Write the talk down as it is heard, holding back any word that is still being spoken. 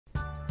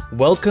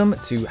Welcome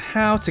to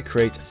how to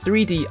create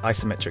 3D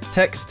isometric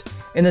text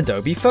in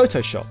Adobe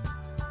Photoshop.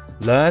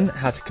 Learn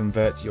how to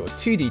convert your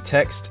 2D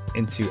text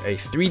into a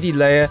 3D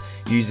layer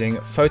using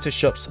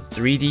Photoshop's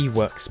 3D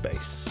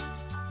workspace.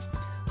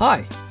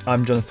 Hi,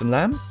 I'm Jonathan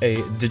Lamb,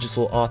 a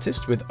digital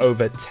artist with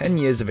over 10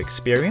 years of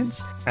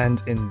experience, and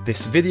in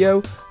this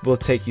video, we'll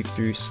take you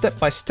through step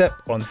by step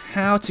on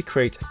how to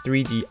create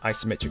 3D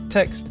isometric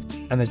text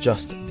and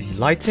adjust the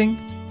lighting,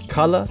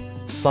 color,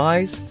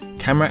 size,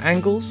 camera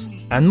angles,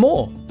 and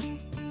more.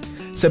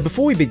 So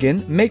before we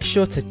begin, make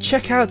sure to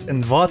check out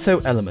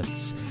Envato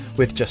Elements.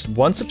 With just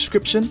one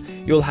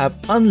subscription, you'll have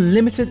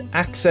unlimited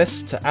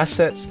access to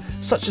assets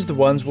such as the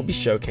ones we'll be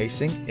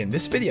showcasing in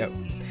this video.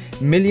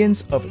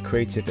 Millions of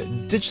creative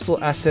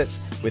digital assets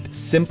with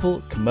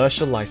simple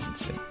commercial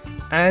licensing,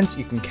 and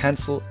you can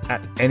cancel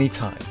at any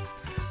time.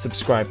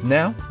 Subscribe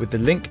now with the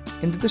link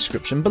in the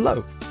description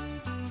below.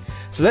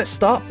 So let's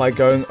start by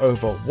going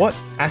over what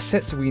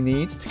assets we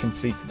need to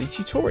complete the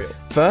tutorial.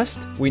 First,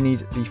 we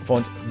need the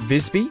font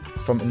Visby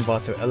from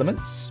Envato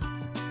Elements.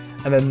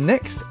 And then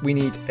next, we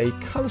need a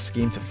color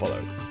scheme to follow.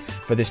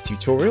 For this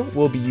tutorial,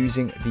 we'll be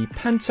using the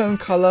Pantone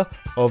color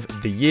of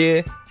the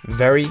year,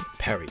 Veri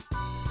Peri.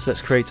 So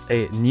let's create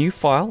a new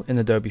file in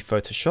Adobe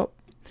Photoshop.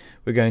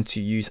 We're going to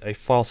use a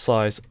file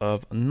size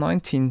of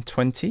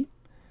 1920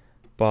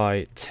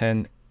 by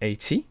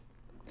 1080.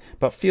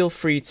 But feel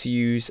free to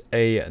use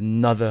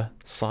another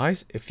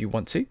size if you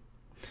want to.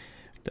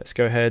 Let's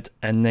go ahead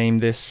and name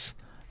this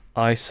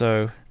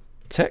ISO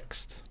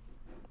text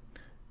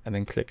and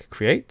then click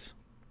create.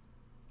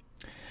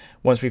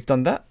 Once we've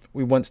done that,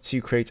 we want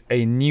to create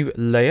a new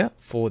layer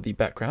for the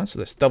background. So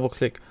let's double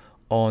click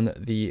on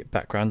the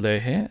background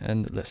layer here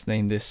and let's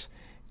name this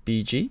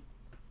BG.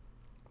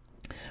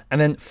 And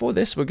then for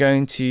this, we're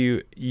going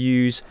to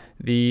use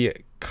the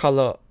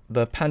color,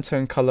 the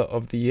Pantone color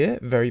of the year,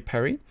 Veri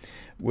Peri,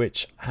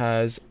 which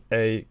has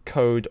a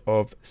code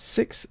of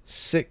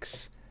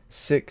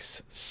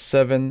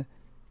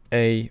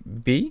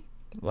 6667AB,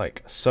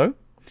 like so.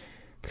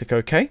 Click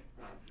OK,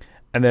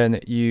 and then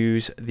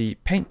use the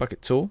paint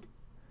bucket tool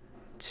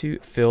to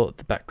fill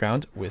the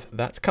background with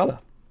that color.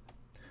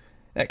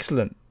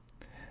 Excellent.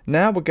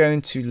 Now we're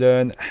going to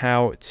learn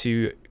how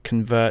to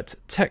convert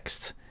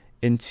text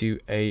into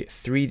a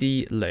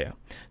 3D layer.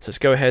 So let's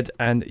go ahead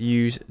and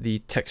use the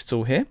text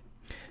tool here.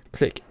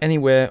 Click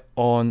anywhere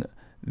on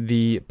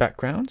the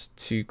background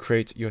to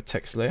create your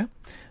text layer.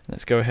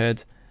 Let's go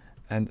ahead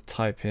and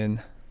type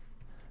in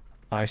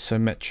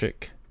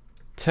isometric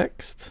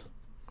text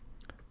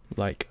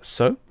like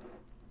so.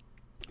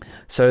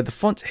 So the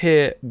font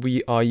here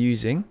we are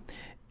using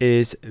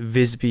is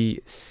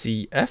Visby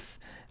CF,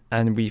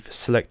 and we've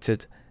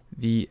selected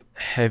the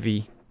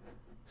heavy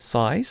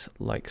size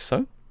like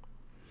so.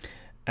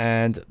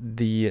 And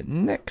the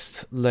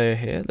next layer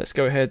here, let's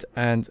go ahead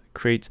and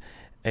create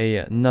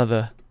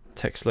another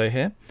text layer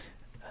here.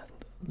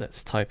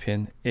 Let's type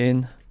in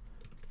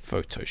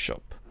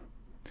Photoshop.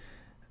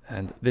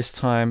 And this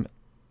time,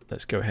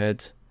 let's go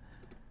ahead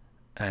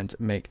and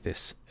make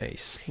this a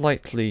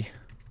slightly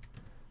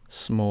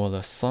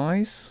smaller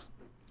size,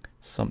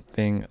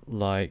 something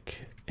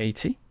like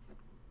 80,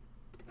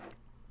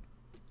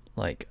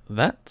 like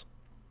that.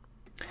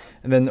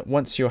 And then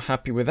once you're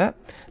happy with that,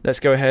 let's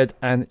go ahead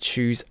and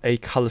choose a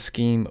color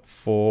scheme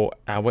for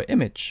our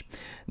image.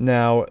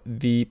 Now,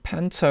 the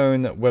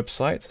Pantone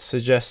website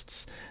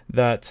suggests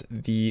that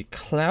the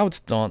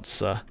Cloud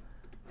Dancer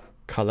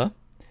color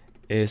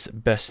is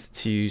best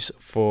to use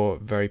for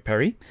Veri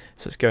Peri.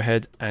 So let's go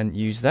ahead and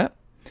use that.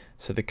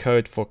 So the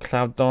code for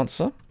Cloud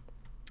Dancer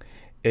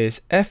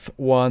is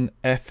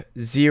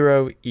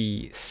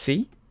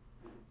F1F0EC.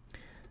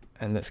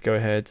 And let's go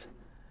ahead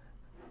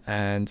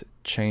and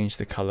change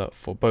the color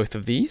for both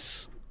of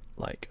these,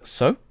 like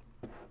so.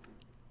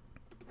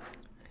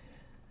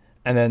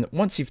 And then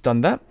once you've done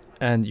that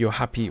and you're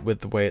happy with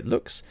the way it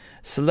looks,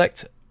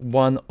 select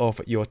one of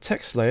your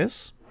text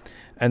layers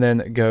and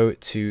then go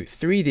to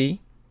 3D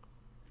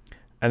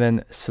and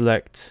then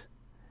select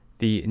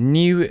the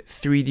new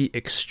 3D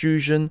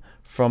extrusion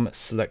from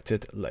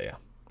selected layer.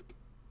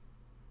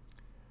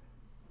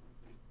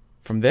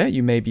 From there,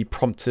 you may be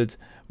prompted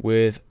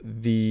with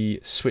the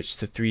switch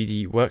to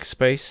 3D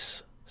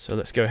workspace. So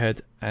let's go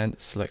ahead and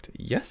select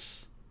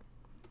yes.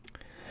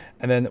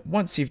 And then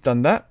once you've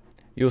done that,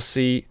 you'll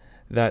see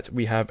that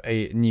we have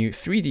a new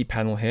 3D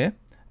panel here,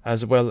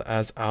 as well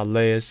as our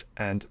layers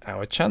and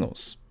our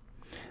channels.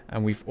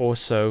 And we've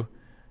also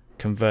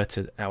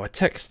converted our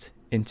text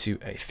into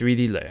a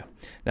 3D layer.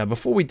 Now,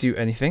 before we do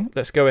anything,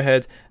 let's go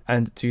ahead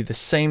and do the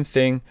same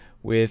thing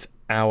with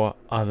our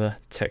other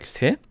text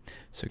here.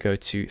 So go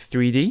to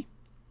 3D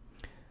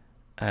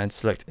and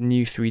select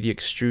new 3D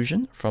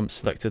extrusion from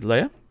selected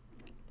layer.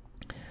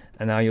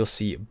 And now you'll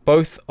see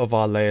both of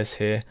our layers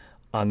here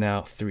are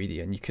now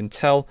 3D, and you can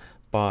tell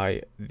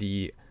by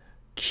the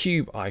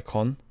cube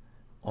icon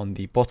on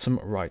the bottom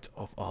right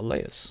of our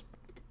layers.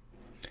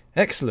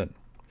 Excellent.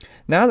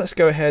 Now let's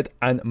go ahead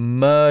and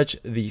merge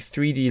the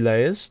 3D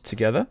layers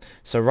together.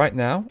 So right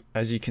now,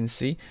 as you can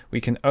see,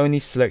 we can only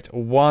select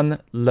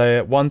one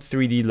layer, one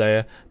 3D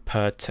layer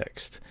per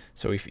text.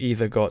 So we've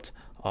either got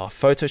our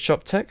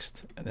Photoshop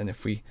text, and then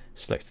if we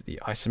select the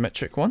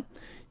isometric one,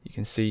 you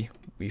can see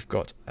we've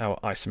got our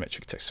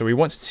isometric text. So we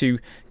want to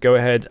go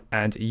ahead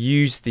and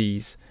use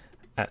these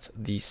at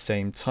the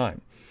same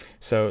time.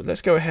 So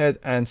let's go ahead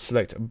and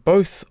select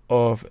both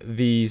of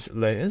these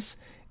layers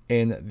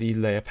in the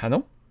layer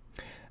panel.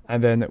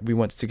 And then we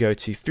want to go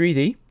to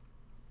 3D.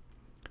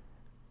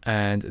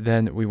 And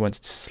then we want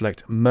to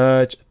select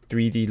merge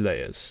 3D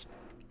layers.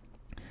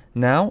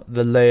 Now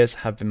the layers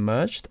have been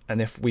merged.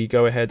 And if we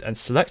go ahead and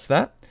select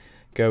that,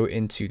 go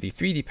into the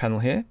 3D panel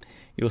here,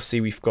 you'll see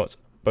we've got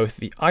both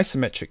the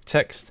isometric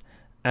text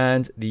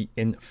and the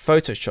in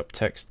Photoshop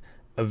text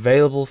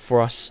available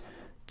for us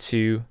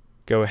to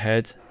go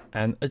ahead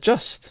and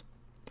adjust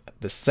at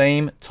the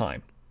same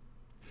time.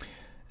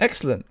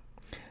 Excellent.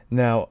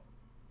 Now,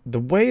 the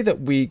way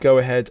that we go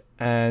ahead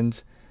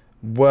and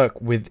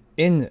work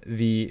within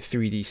the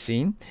 3D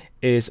scene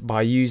is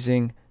by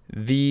using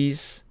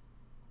these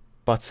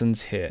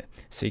buttons here.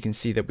 So you can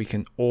see that we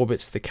can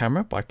orbit the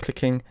camera by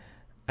clicking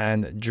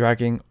and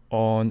dragging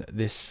on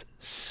this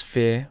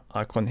sphere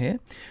icon here.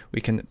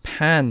 We can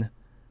pan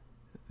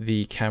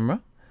the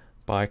camera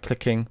by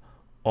clicking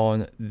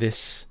on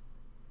this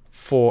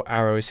 4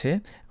 arrows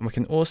here, and we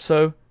can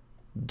also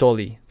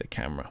dolly the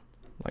camera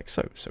like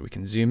so. So we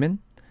can zoom in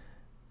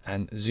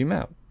and zoom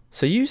out.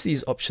 So use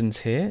these options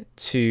here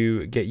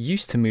to get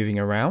used to moving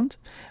around,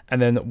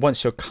 and then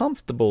once you're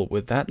comfortable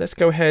with that, let's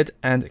go ahead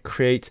and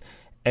create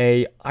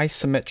a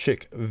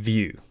isometric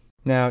view.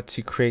 Now,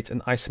 to create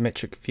an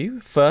isometric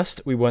view,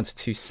 first we want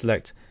to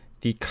select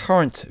the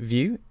current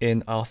view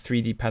in our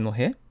 3D panel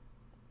here,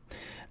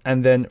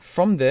 and then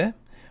from there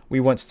we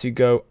want to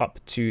go up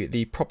to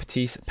the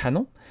properties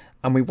panel,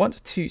 and we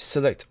want to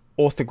select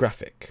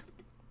orthographic.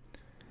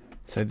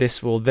 So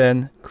this will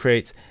then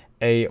create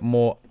a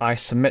more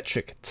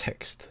isometric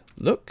text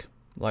look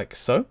like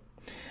so.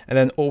 And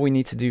then all we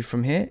need to do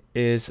from here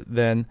is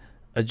then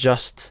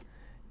adjust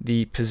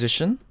the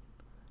position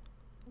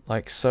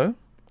like so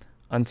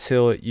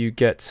until you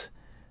get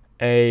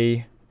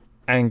a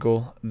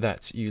angle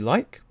that you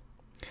like.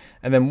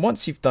 And then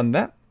once you've done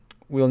that,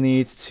 we'll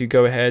need to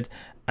go ahead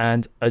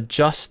and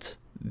adjust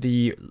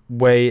the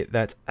way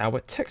that our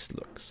text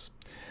looks.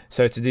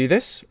 So to do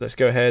this, let's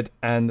go ahead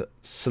and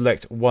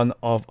select one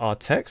of our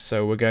texts.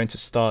 So we're going to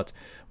start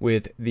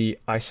with the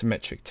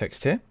isometric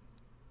text here.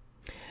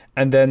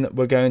 And then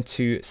we're going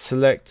to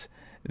select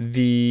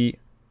the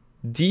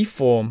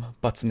deform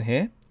button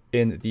here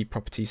in the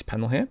properties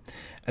panel here.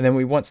 And then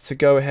we want to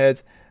go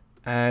ahead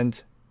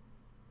and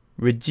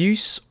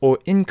reduce or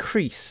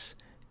increase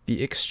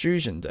the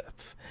extrusion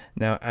depth.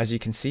 Now, as you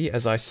can see,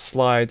 as I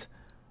slide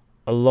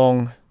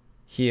along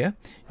here,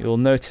 you'll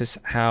notice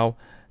how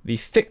the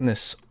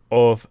thickness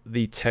of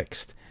the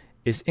text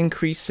is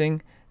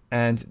increasing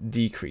and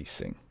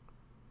decreasing.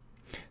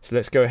 So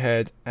let's go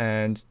ahead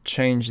and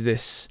change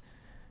this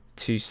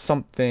to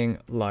something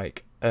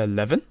like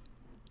 11.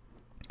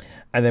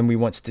 And then we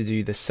want to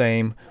do the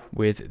same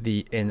with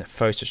the in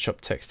Photoshop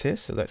text here.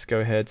 So let's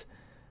go ahead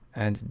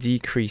and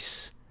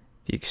decrease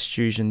the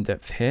extrusion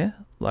depth here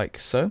like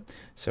so.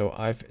 So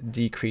I've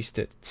decreased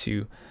it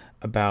to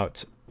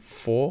about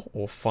 4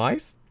 or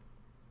 5.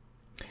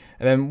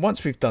 And then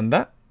once we've done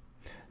that,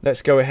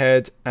 let's go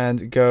ahead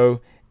and go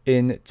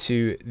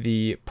into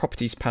the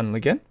properties panel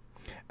again,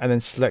 and then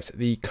select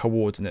the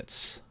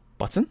coordinates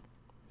button.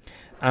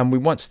 And we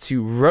want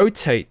to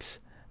rotate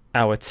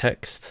our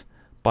text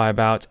by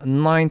about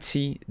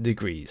 90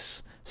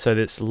 degrees so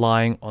that it's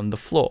lying on the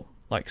floor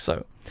like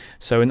so.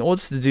 So in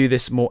order to do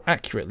this more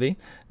accurately,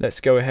 let's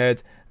go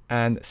ahead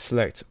and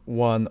select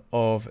one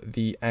of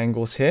the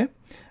angles here,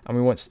 and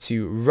we want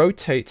to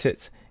rotate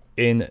it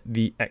in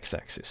the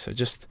x-axis. So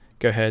just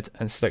go ahead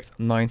and select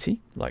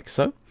 90 like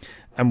so,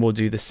 and we'll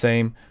do the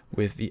same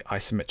with the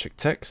isometric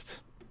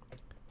text.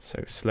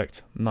 So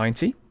select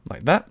 90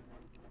 like that.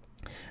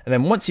 And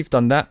then once you've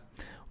done that,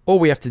 all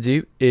we have to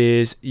do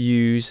is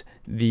use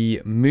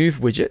the move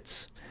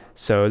widgets.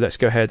 So let's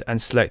go ahead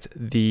and select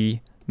the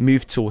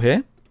move tool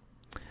here,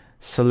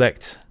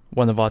 select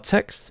one of our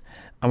texts,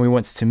 and we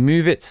want to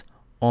move it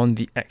on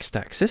the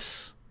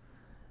x-axis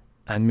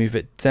and move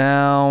it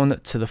down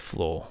to the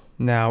floor.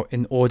 Now,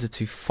 in order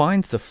to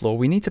find the floor,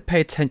 we need to pay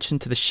attention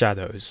to the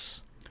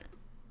shadows.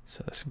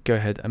 So let's go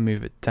ahead and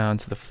move it down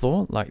to the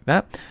floor like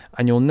that.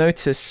 And you'll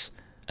notice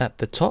at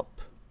the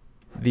top,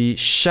 the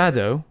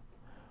shadow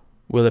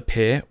will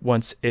appear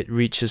once it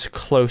reaches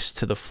close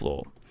to the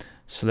floor.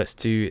 So let's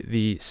do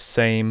the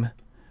same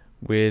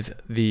with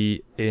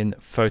the in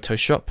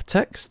Photoshop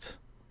text.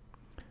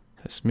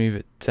 Let's move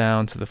it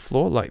down to the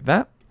floor like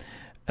that.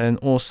 And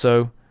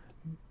also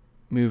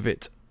move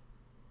it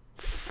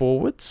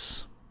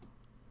forwards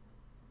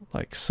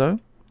like so.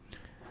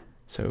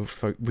 So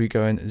if we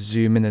go and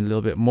zoom in a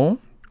little bit more,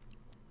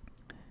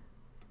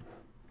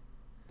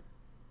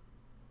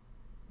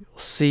 you'll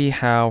see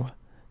how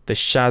the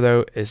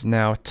shadow is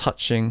now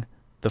touching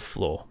the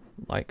floor,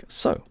 like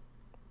so.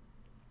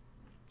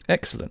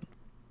 Excellent.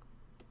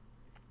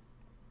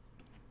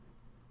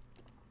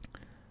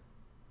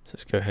 So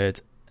let's go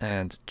ahead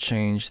and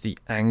change the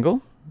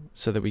angle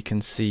so that we can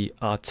see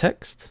our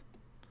text.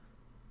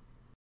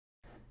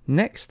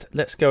 Next,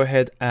 let's go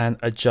ahead and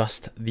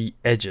adjust the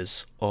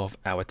edges of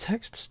our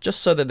texts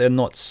just so that they're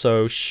not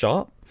so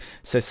sharp.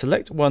 So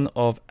select one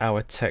of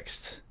our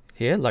texts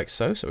here, like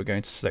so. So we're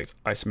going to select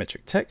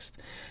isometric text.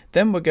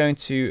 Then we're going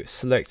to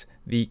select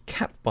the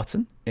cap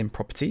button in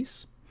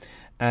properties.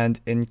 And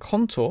in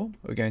contour,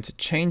 we're going to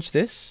change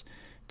this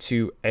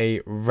to a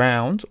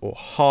round or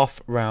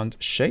half round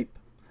shape,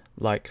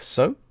 like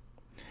so.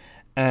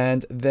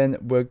 And then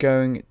we're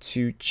going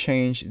to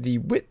change the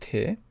width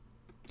here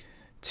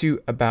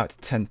to about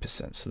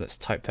 10%. So let's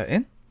type that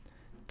in,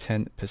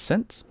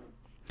 10%.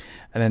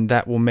 And then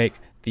that will make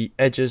the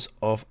edges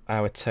of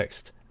our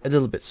text a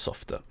little bit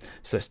softer.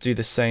 So let's do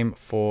the same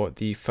for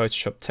the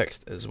Photoshop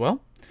text as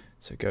well.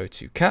 So go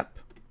to cap,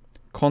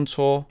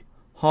 contour,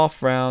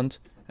 half round,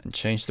 and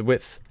change the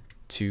width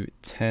to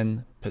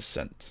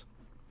 10%.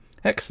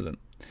 Excellent.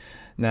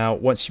 Now,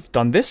 once you've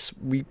done this,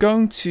 we're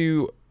going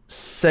to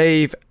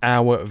save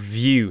our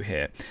view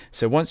here.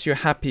 So once you're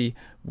happy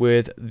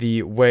with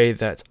the way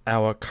that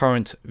our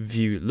current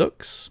view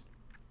looks,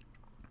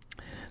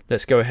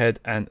 let's go ahead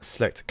and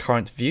select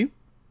current view.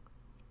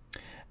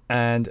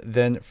 And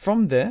then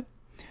from there,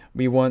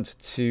 we want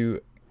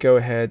to go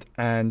ahead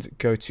and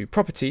go to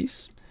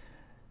properties,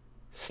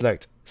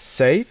 select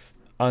save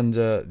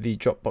under the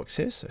drop box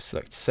here. So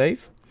select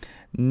save,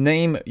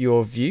 name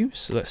your view.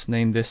 So let's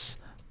name this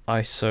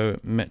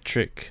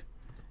isometric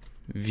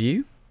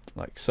view,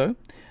 like so,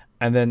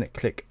 and then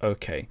click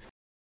OK.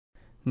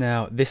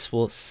 Now this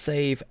will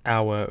save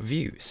our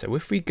view. So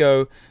if we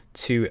go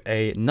to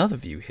another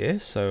view here,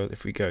 so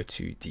if we go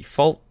to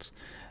default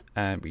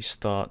and we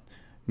start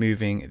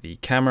moving the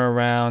camera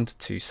around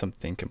to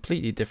something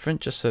completely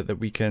different, just so that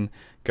we can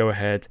go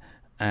ahead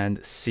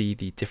and see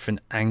the different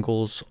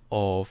angles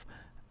of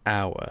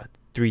our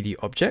 3D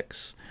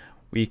objects,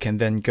 we can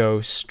then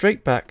go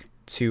straight back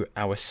to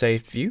our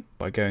saved view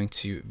by going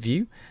to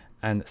view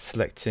and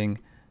selecting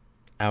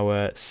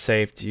our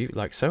saved view,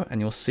 like so, and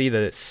you'll see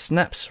that it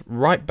snaps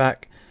right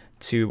back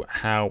to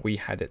how we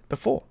had it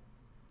before.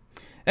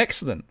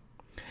 Excellent.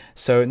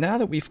 So now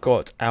that we've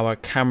got our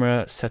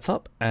camera set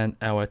up and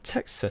our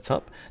text set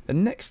up, the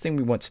next thing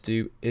we want to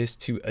do is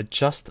to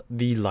adjust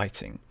the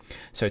lighting.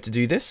 So to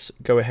do this,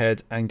 go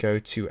ahead and go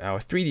to our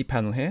 3D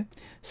panel here,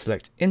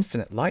 select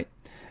infinite light,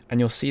 and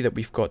you'll see that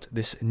we've got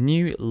this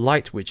new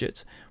light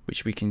widget,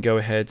 which we can go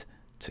ahead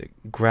to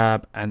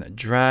grab and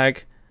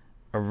drag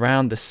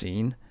around the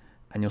scene.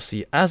 And you'll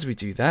see as we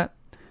do that,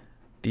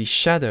 the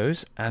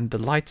shadows and the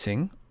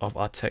lighting of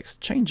our text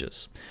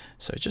changes.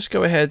 So just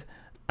go ahead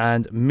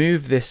and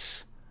move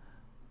this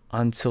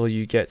until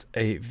you get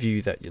a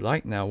view that you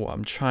like. Now what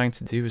I'm trying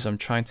to do is I'm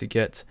trying to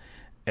get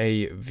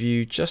a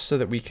view just so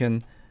that we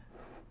can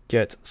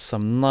get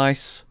some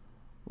nice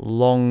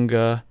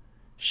longer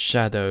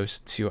shadows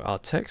to our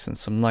text and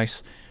some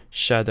nice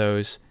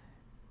shadows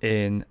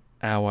in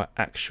our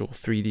actual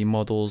 3D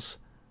models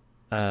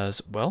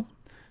as well.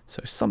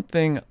 So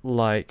something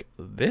like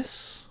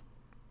this.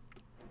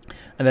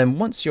 And then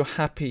once you're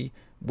happy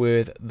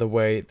with the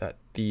way that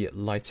the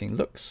lighting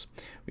looks,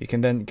 we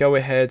can then go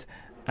ahead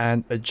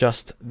and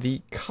adjust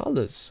the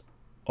colors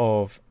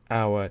of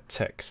our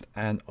text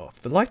and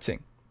of the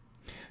lighting.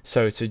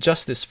 So to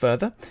adjust this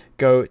further,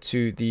 go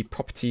to the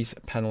properties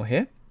panel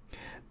here,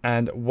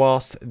 and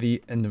whilst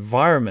the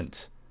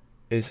environment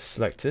is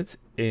selected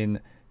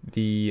in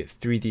the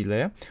 3D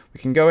layer, we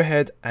can go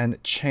ahead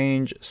and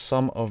change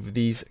some of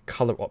these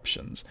color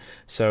options.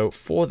 So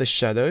for the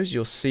shadows,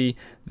 you'll see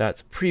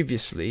that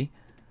previously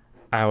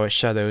our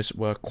shadows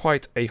were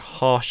quite a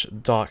harsh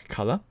dark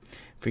color.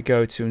 If we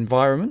go to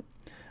environment,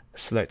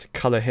 select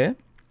color here,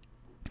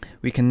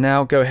 we can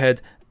now go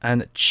ahead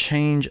and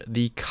change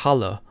the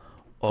color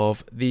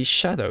of the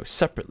shadow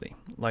separately,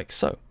 like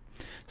so.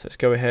 So let's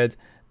go ahead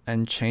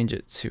and change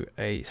it to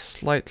a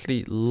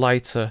slightly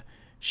lighter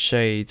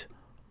shade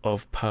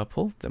of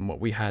purple than what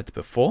we had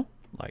before,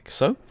 like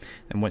so.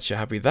 And once you're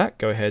happy with that,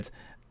 go ahead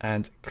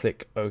and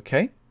click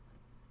OK.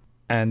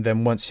 And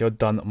then once you're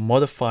done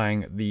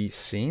modifying the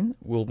scene,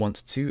 we'll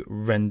want to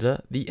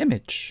render the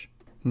image.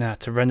 Now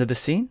to render the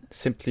scene,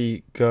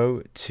 simply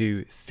go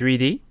to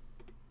 3D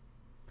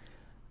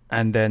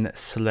and then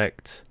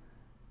select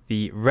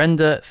the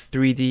render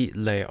 3D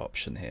layer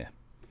option here.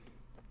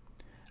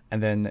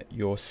 And then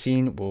your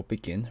scene will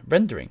begin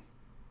rendering.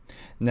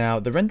 Now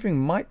the rendering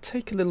might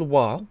take a little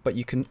while, but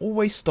you can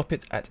always stop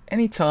it at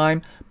any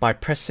time by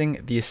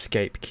pressing the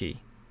escape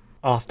key.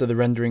 After the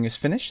rendering is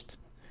finished,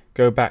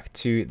 go back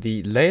to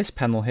the layers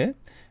panel here,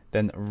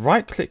 then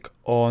right click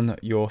on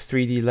your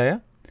 3D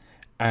layer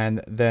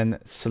and then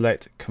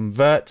select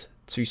convert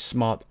to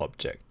smart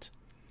object.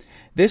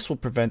 This will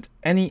prevent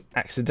any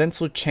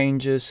accidental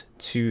changes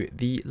to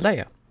the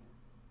layer.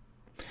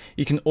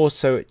 You can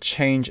also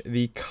change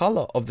the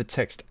color of the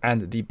text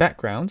and the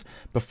background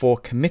before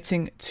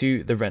committing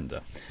to the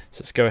render.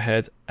 So let's go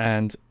ahead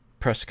and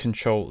press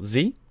Ctrl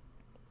Z.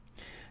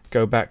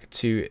 Go back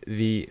to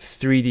the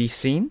 3D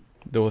scene,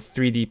 the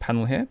 3D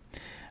panel here.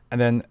 And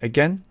then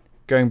again,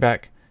 going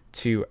back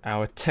to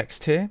our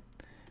text here,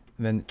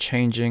 and then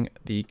changing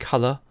the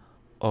color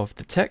of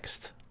the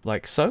text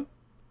like so.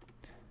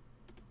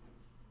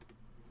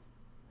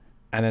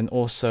 And then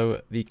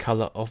also the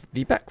color of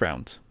the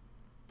background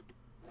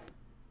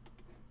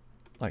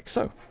like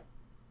so.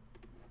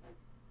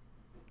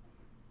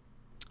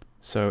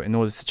 So in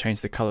order to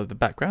change the color of the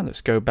background,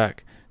 let's go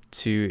back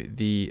to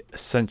the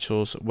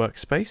Essentials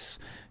workspace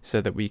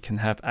so that we can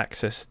have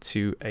access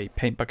to a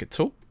paint bucket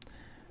tool,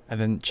 and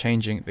then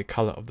changing the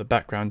color of the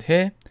background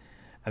here.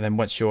 And then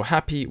once you're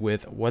happy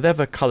with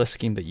whatever color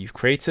scheme that you've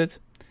created,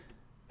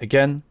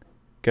 again,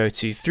 go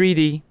to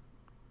 3D,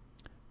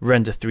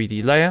 render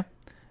 3D layer,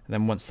 and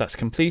then once that's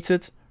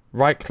completed,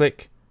 right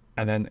click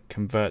and then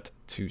convert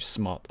to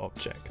Smart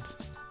Object.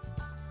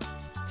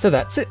 So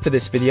that's it for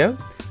this video.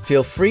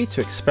 Feel free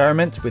to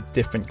experiment with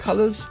different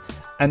colors,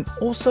 and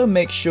also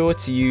make sure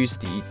to use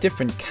the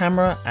different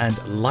camera and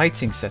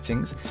lighting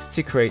settings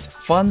to create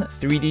fun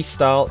 3D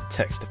style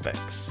text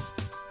effects.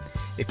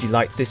 If you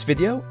liked this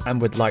video and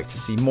would like to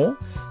see more,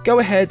 go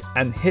ahead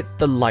and hit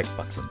the like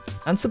button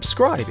and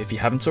subscribe if you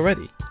haven't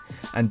already.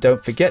 And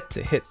don't forget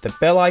to hit the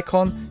bell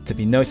icon to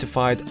be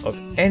notified of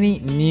any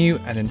new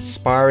and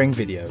inspiring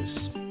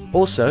videos.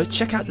 Also,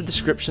 check out the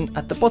description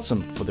at the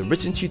bottom for the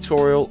written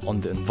tutorial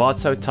on the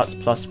Envato Tuts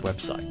Plus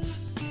website.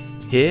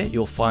 Here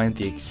you'll find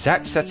the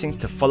exact settings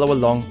to follow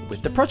along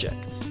with the project.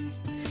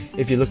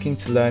 If you're looking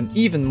to learn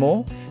even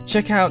more,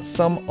 check out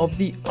some of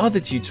the other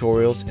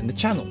tutorials in the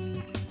channel.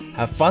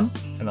 Have fun,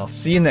 and I'll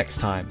see you next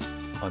time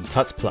on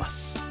Tuts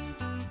Plus.